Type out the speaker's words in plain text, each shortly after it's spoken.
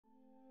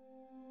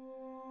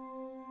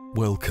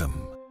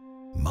Welcome.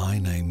 My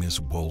name is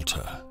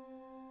Walter.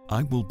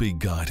 I will be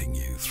guiding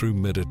you through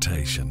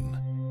meditation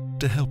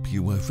to help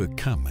you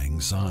overcome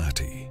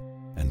anxiety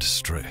and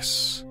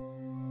stress.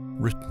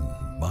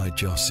 Written by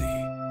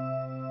Josie.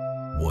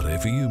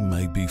 Whatever you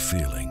may be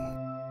feeling,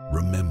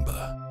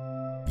 remember,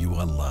 you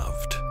are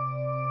loved.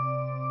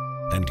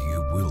 And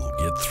you will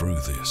get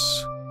through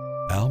this.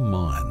 Our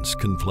minds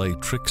can play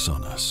tricks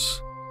on us,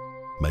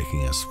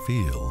 making us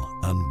feel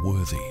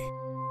unworthy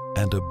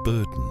and a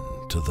burden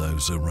to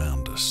those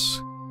around us.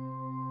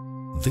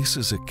 This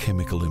is a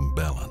chemical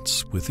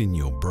imbalance within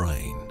your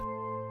brain.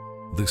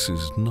 This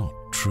is not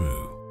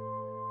true.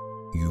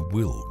 You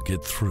will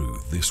get through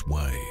this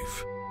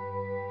wave.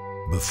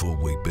 Before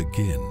we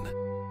begin,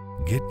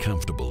 get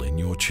comfortable in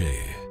your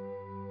chair,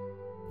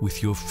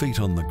 with your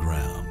feet on the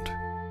ground,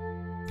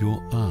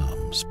 your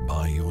arms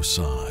by your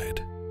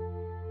side.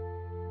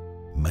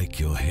 Make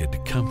your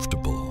head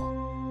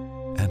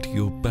comfortable and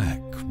your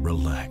back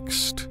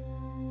relaxed,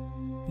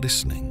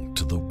 listening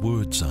to the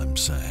words I'm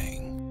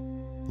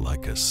saying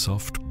like a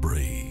soft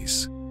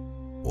breeze,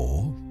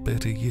 or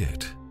better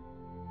yet,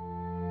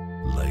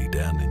 lay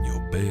down in your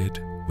bed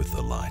with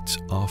the lights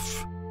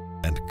off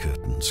and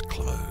curtains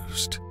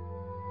closed.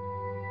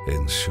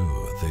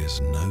 Ensure there's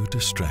no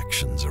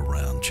distractions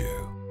around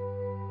you.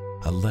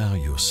 Allow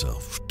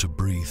yourself to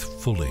breathe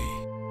fully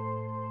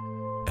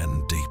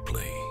and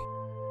deeply,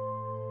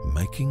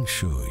 making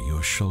sure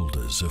your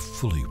shoulders are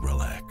fully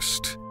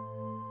relaxed.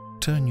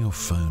 Turn your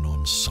phone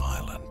on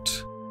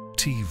silent,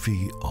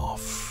 TV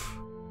off,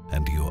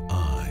 and your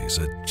eyes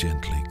are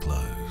gently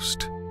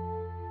closed.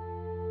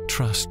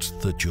 Trust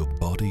that your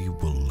body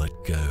will let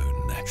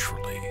go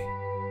naturally.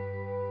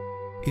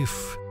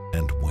 If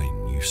and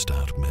when you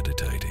start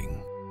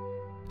meditating,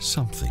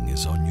 something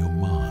is on your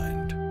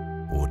mind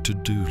or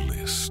to-do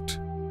list,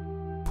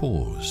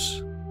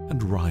 pause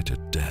and write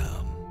it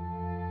down.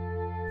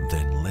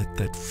 Then let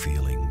that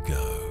feeling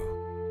go.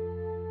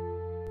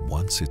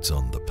 Once it's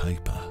on the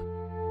paper,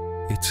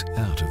 it's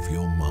out of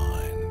your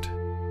mind.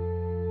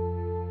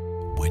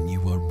 When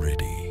you are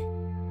ready,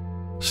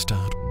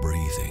 start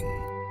breathing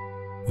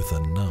with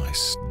a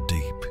nice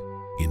deep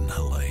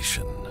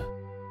inhalation.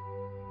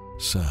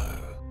 So,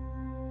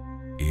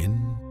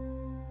 in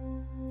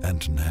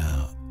and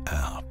now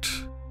out.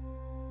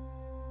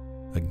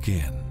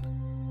 Again,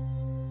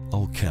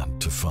 I'll count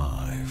to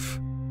 5.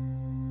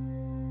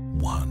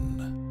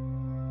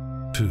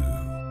 1, 2,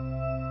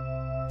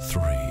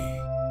 3,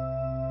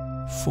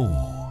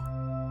 4,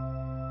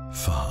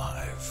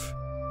 5.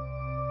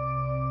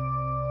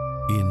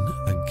 In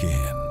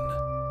again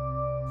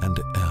and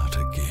out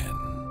again.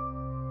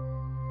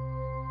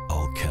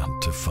 I'll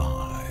count to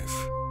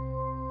 5.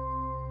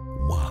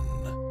 1,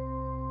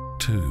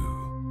 2,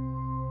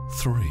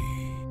 3,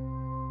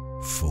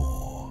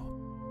 4,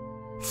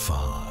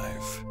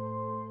 5.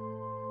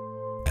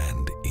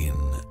 And in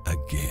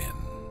again.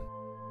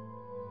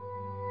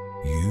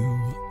 You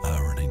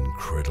are an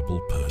incredible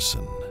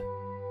person.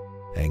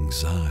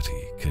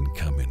 Anxiety can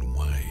come in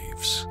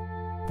waves,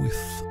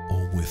 with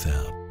or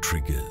without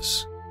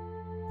triggers.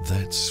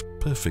 That's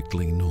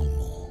perfectly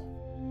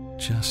normal.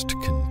 Just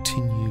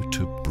continue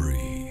to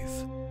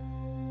breathe,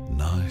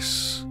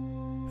 nice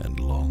and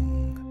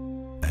long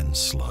and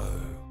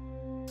slow,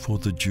 for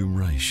the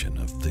duration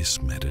of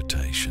this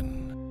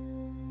meditation.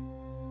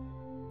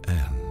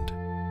 And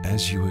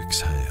as you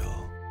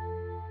exhale,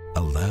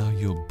 allow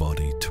your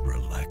body to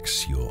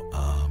relax your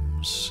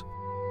arms,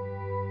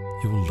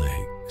 your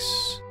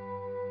legs,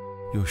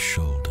 your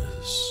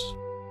shoulders,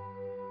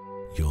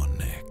 your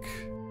neck.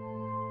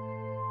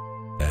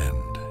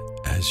 And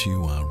as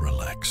you are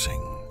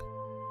relaxing,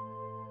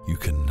 you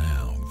can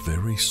now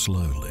very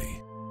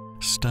slowly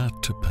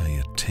start to pay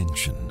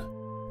attention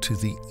to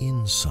the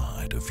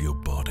inside of your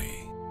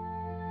body.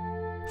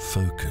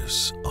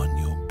 Focus on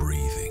your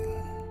breathing.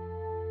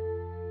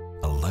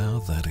 Allow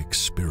that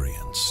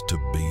experience to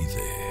be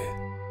there.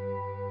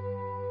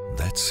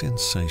 That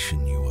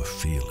sensation you are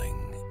feeling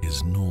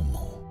is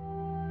normal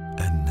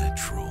and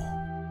natural.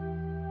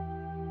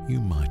 You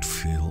might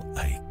feel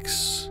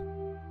aches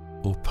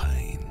or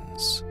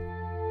pains,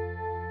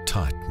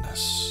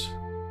 tightness,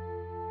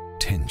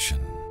 tension,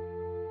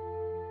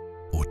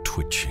 or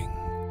twitching,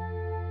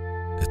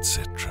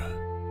 etc.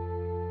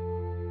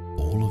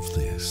 All of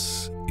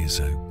this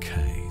is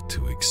okay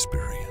to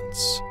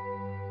experience.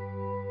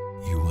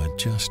 You are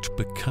just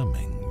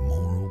becoming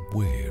more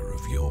aware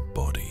of your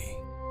body.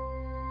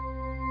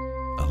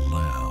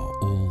 Allow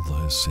all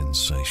those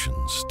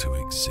sensations to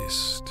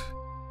exist,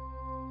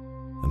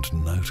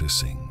 and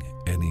noticing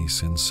any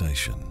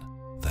sensation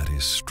that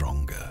is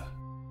stronger.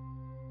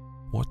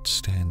 What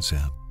stands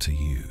out to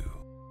you?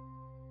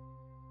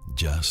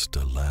 Just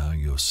allow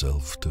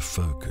yourself to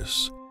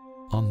focus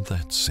on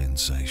that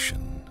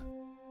sensation.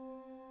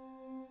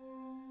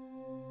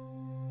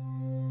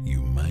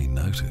 You may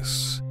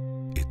notice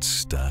it's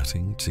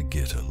starting to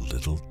get a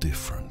little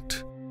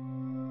different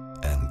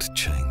and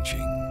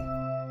changing.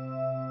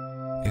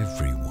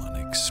 Everyone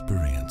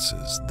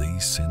experiences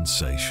these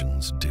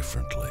sensations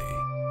differently.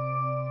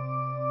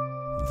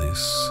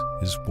 This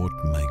is what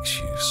makes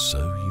you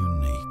so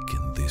unique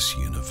in this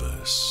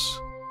universe.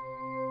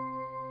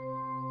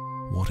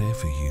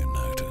 Whatever you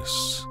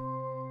notice,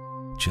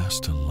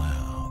 just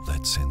allow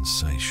that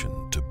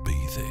sensation to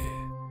be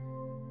there.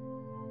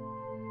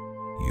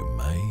 You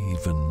may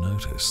even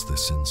notice the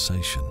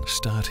sensation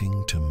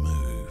starting to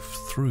move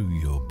through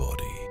your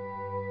body,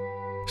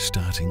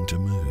 starting to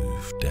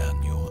move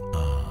down your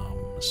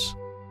arms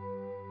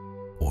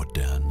or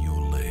down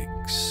your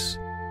legs,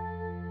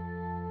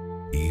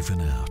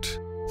 even out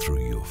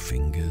through your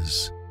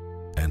fingers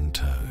and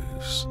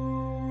toes.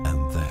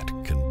 And that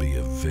can be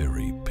a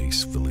very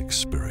peaceful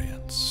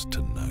experience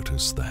to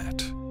notice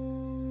that.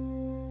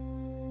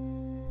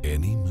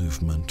 Any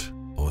movement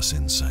or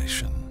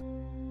sensation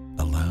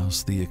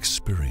allows the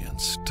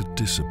experience to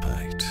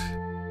dissipate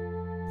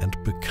and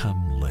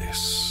become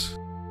less.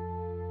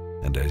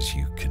 And as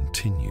you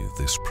continue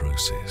this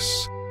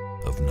process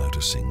of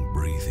noticing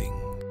breathing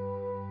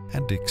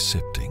and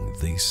accepting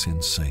these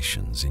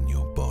sensations in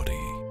your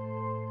body,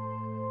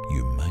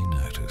 you may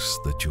notice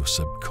that your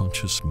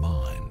subconscious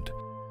mind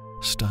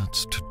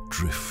starts to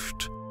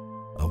drift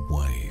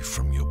away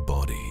from your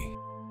body.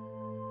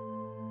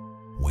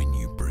 When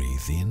you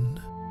breathe in,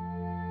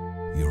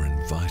 you're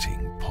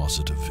inviting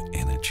positive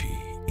energy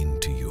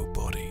into your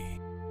body.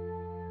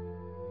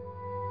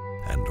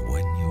 And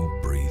when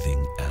you're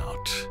breathing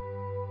out,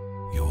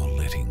 you're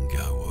letting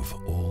go of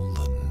all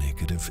the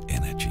negative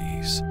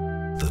energies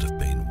that have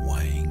been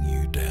weighing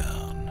you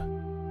down.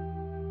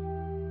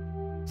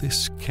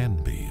 This can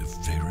be a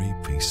very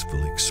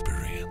peaceful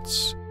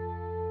experience,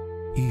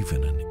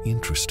 even an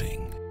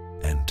interesting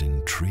and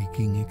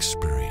intriguing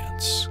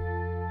experience,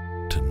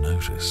 to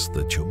notice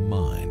that your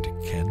mind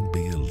can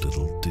be a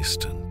little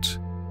distant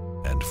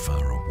and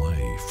far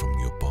away from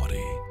your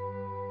body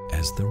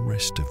as the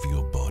rest of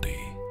your body,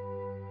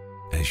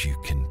 as you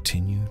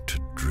continue to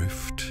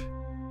drift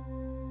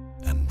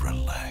and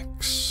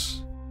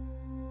relax,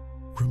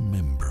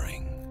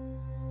 remembering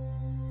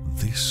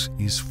this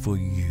is for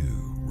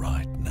you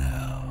right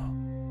now.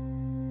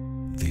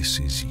 This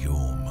is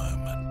your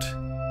moment.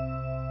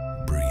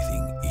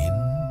 Breathing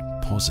in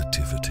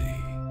positivity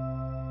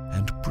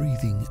and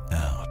breathing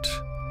out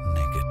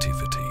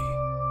negativity.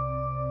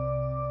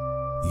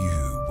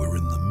 You were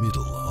in the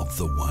middle of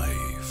the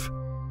wave.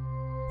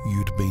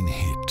 You'd been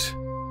hit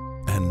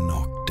and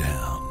knocked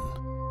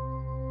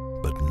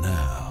down, but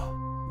now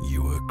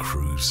you are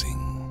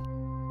cruising.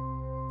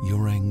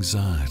 Your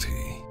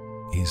anxiety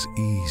is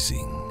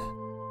easing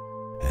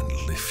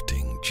and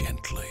lifting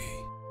gently.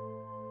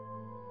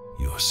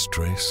 Your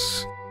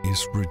stress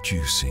is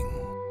reducing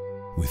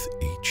with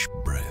each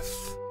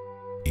breath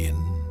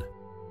in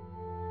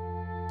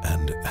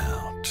and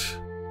out.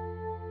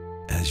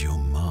 As your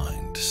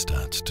mind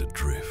starts to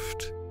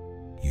drift,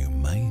 you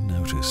may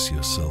notice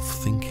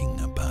yourself thinking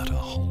about a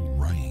whole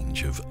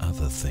range of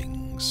other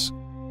things.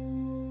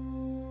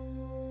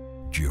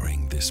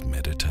 During this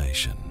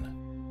meditation,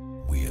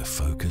 we are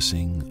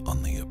focusing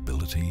on the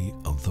ability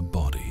of the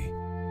body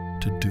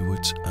to do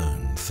its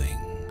own thing.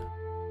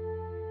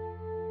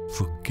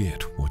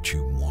 Forget what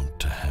you want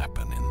to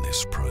happen in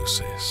this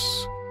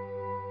process.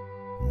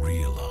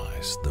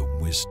 Realize the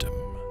wisdom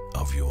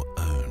of your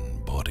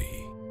own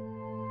body.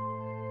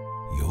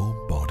 Your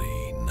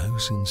body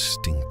knows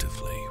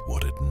instinctively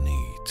what it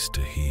needs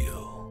to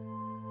heal.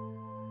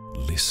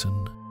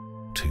 Listen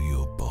to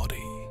your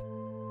body.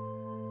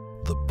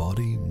 The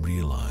body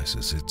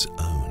realizes its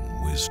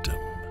own wisdom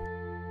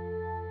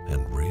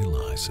and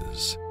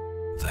realizes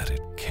that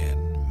it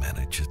can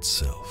manage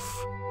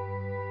itself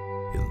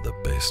in the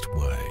best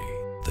way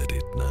that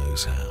it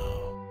knows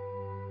how.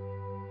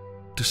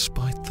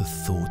 Despite the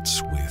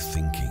thoughts we're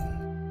thinking,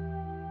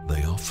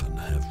 they often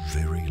have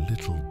very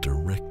little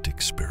direct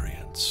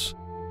experience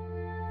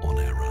on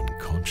our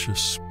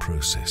unconscious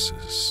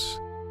processes.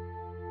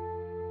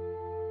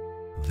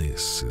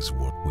 This is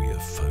what we are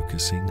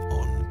focusing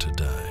on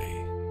today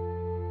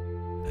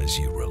as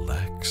you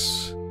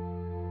relax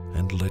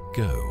and let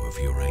go of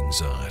your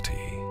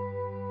anxiety.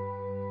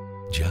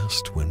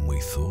 Just when we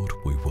thought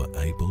we were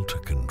able to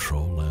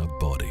control our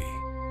body,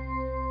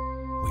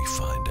 we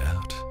find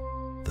out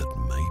that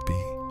maybe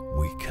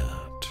we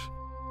can't.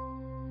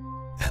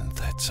 And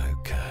that's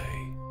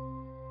okay.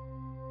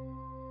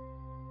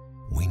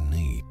 We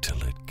need to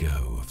let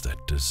go of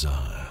that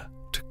desire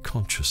to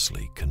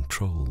consciously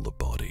control the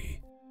body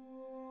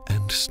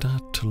and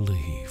start to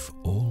leave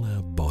all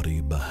our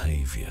body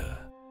behavior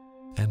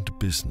and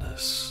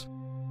business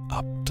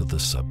up to the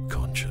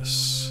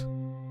subconscious.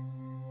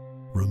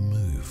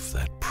 Remove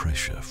that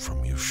pressure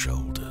from your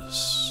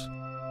shoulders.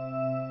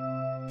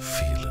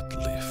 Feel it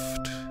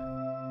lift.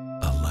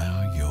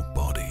 Allow your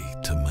body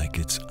to make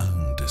its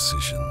own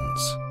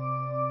decisions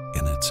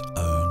in its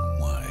own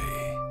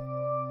way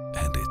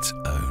and its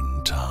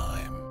own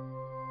time,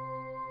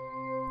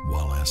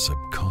 while our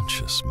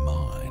subconscious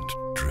mind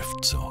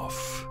drifts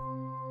off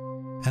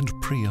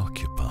and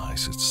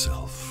preoccupies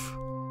itself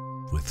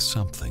with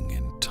something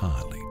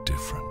entirely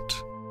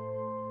different.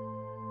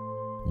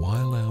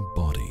 While our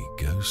body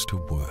goes to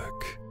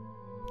work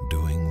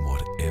doing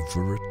whatever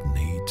whatever it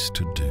needs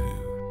to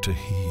do to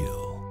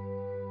heal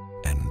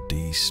and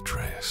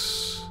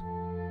de-stress.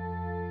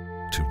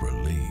 To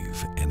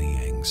relieve any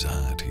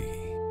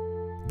anxiety,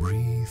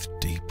 breathe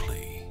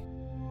deeply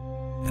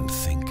and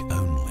think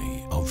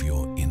only of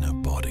your inner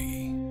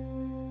body.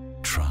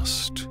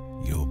 Trust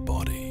your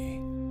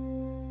body.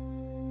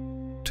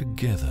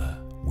 Together,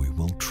 we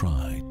will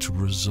try to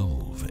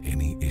resolve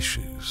any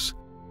issues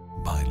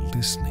by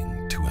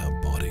listening to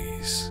our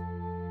bodies.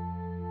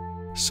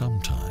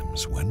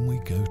 Sometimes when we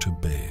go to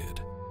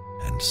bed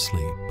and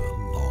sleep a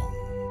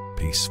long,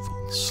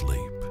 peaceful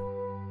sleep,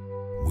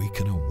 we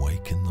can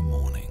awake in the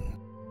morning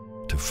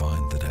to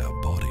find that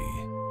our body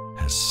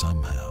has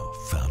somehow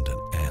found an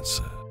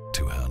answer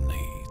to our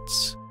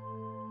needs.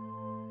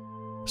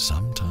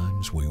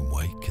 Sometimes we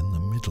wake in the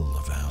middle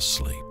of our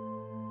sleep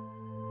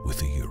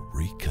with a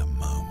eureka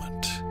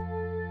moment.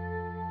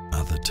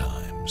 Other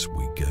times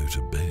we go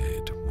to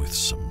bed with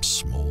some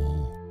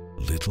small,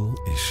 little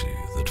issue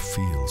that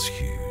feels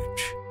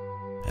huge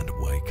and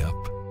wake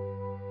up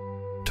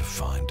to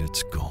find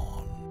it's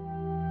gone.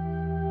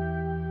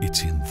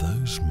 It's in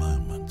those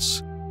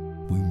moments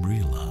we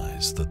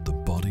realize that the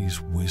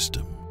body's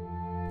wisdom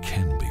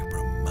can be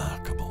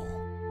remarkable,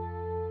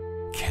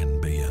 can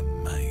be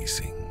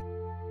amazing,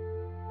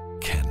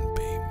 can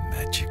be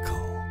magical.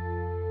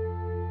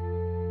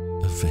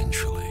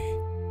 Eventually,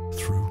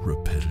 through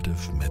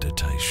repetitive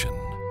meditation,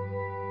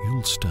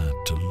 you'll start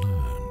to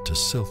learn to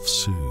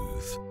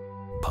self-soothe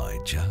by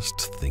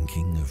just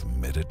thinking of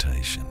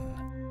meditation.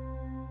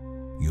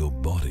 Your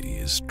body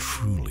is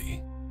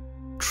truly,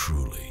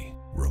 truly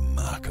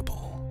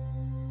remarkable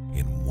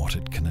in what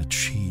it can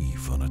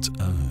achieve on its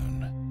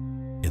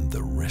own in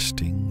the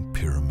resting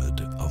pyramid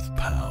of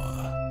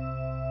power.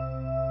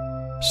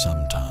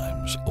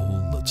 Sometimes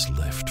all that's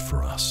left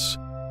for us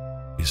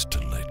is to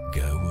let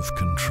go of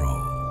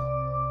control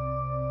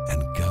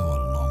and go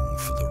along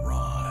for the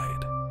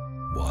ride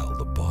while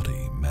the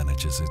body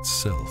manages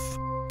itself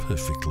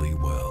perfectly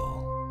well.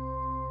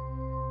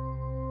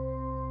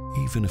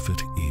 Even if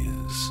it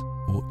is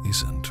or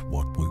isn't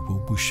what we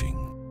were wishing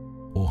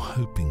or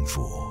hoping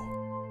for,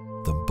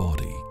 the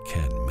body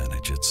can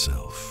manage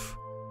itself.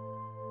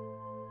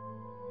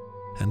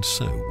 And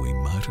so we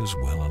might as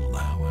well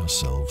allow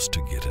ourselves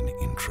to get an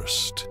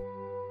interest,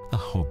 a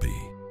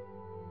hobby.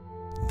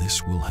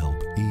 This will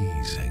help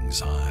ease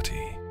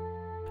anxiety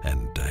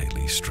and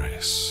daily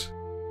stress.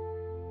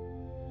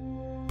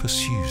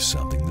 Pursue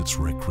something that's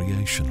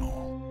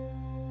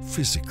recreational,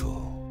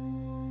 physical,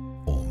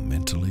 or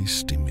mentally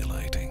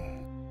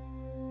stimulating.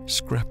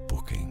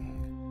 Scrapbooking,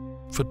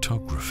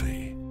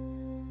 photography,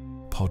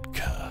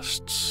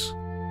 podcasts,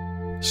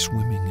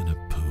 swimming in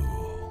a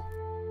pool,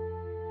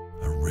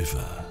 a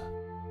river,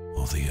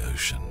 or the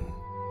ocean.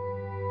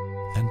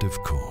 And of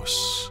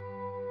course,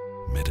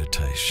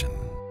 meditation.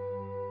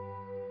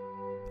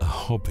 A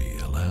hobby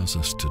allows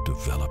us to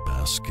develop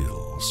our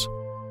skills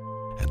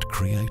and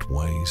create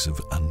ways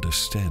of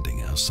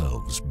understanding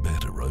ourselves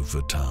better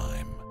over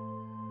time.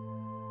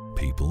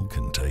 People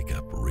can take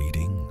up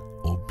reading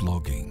or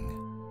blogging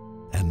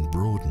and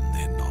broaden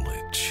their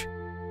knowledge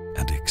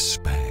and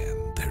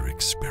expand their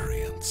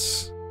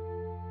experience.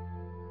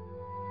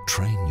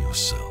 Train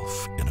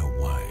yourself in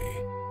a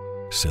way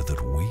so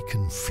that we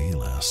can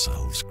feel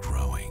ourselves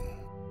growing,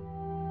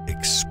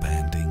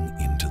 expanding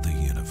into the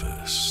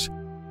universe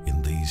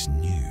in these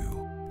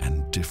new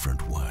and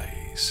different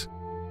ways.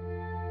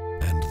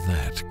 And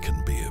that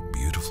can be a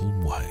beautiful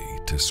way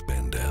to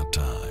spend our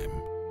time.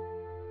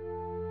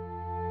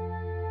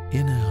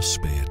 In our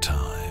spare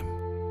time,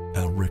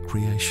 our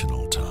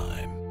recreational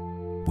time,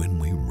 when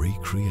we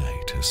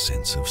recreate a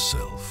sense of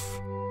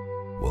self,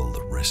 while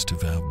the rest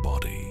of our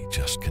body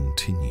just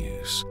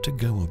continues to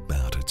go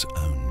about its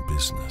own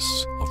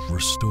business of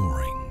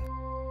restoring,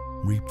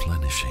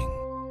 replenishing,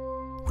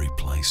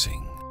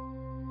 replacing,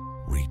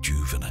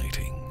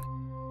 rejuvenating,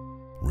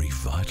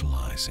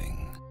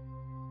 revitalizing,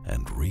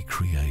 and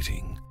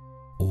recreating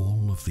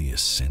all of the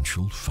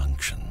essential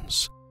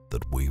functions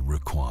that we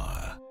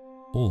require,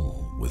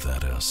 all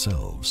without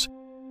ourselves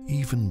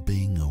even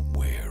being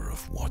aware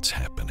of what's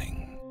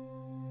happening.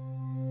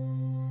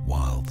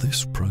 While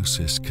this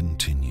process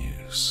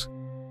continues,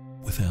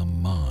 with our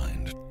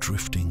mind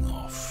drifting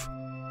off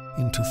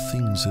into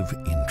things of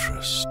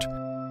interest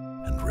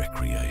and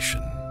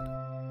recreation,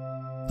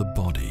 the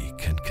body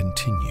can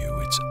continue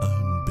its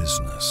own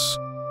business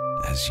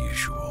as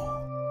usual.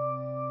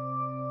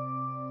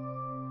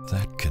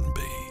 That can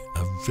be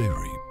a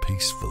very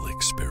peaceful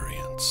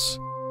experience,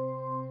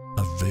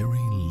 a very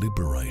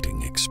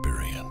liberating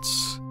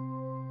experience,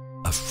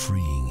 a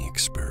freeing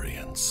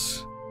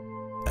experience,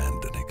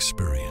 and an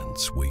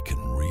experience we can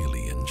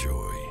really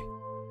enjoy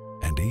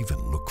and even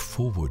look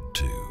forward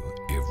to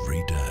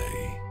every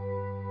day,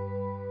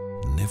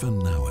 never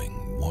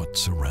knowing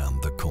what's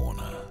around the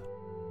corner,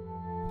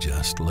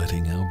 just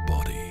letting our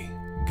body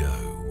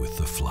go with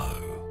the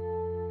flow.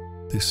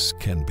 This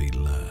can be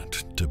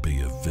learnt to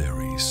be a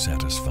very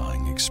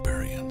satisfying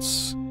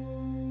experience.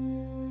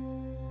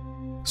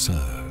 So,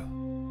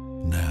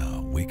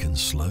 Now we can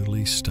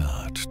slowly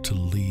start to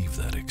leave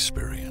that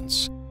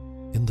experience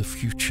in the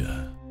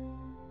future,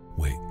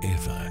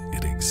 wherever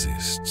it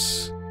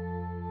exists.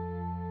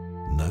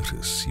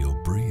 Notice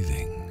your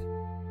breathing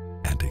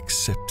and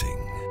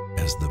accepting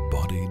as the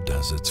body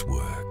does its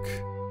work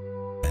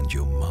and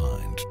your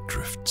mind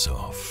drifts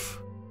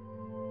off.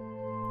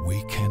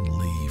 We can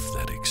leave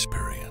that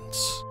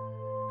experience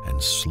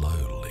and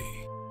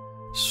slowly,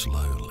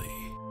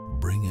 slowly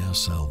bring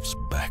ourselves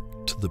back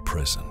to the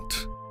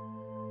present,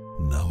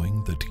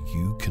 knowing that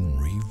you can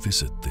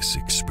revisit this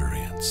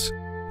experience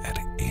at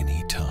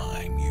any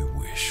time you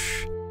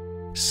wish,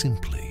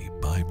 simply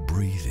by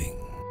breathing,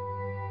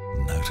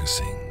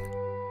 noticing,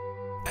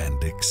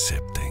 and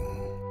accepting.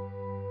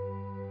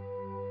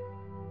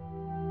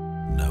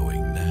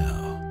 Knowing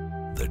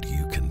now that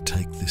you can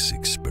take this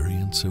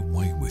experience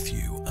away with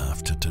you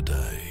after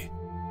today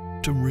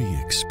to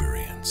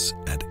re-experience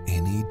at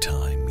any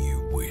time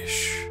you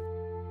wish.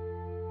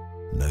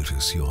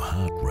 Notice your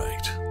heart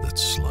rate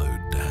that's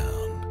slowed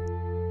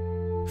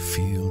down.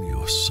 Feel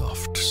your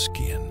soft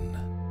skin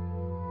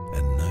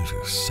and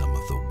notice some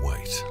of the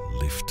weight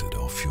lifted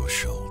off your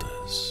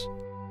shoulders.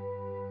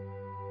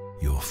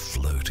 You're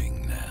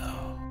floating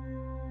now.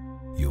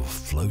 You're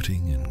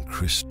floating in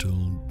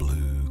crystal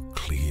blue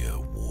clear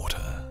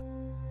water,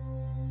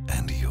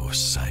 and you're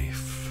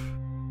safe.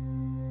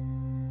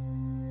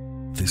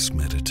 This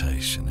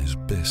meditation is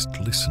best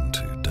listened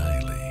to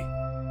daily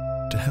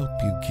to help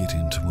you get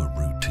into a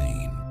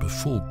routine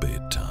before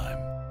bedtime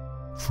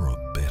for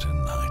a better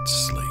night's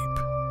sleep.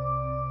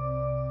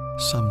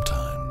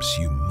 Sometimes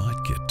you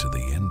might get to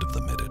the end of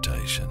the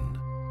meditation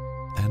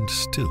and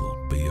still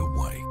be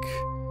awake,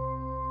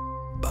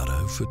 but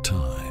over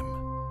time,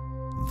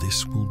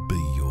 this will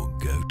be your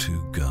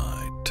go-to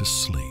guide to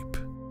sleep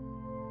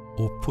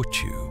or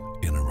put you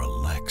in a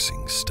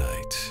relaxing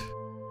state.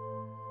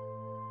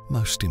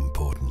 Most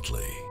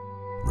importantly,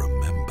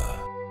 remember,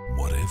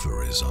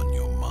 whatever is on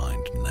your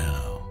mind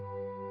now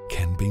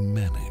can be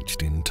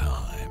managed in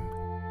time.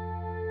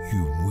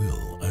 You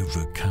will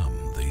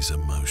overcome these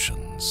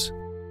emotions.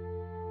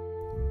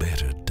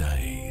 Better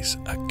days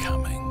are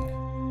coming.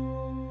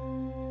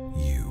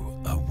 You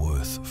are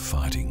worth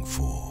fighting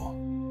for.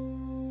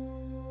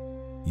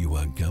 You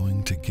are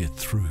going to get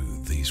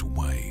through these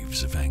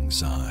waves of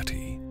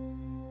anxiety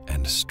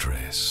and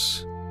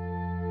stress.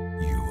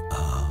 You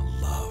are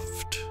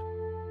loved.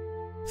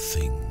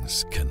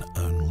 Things can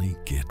only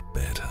get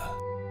better.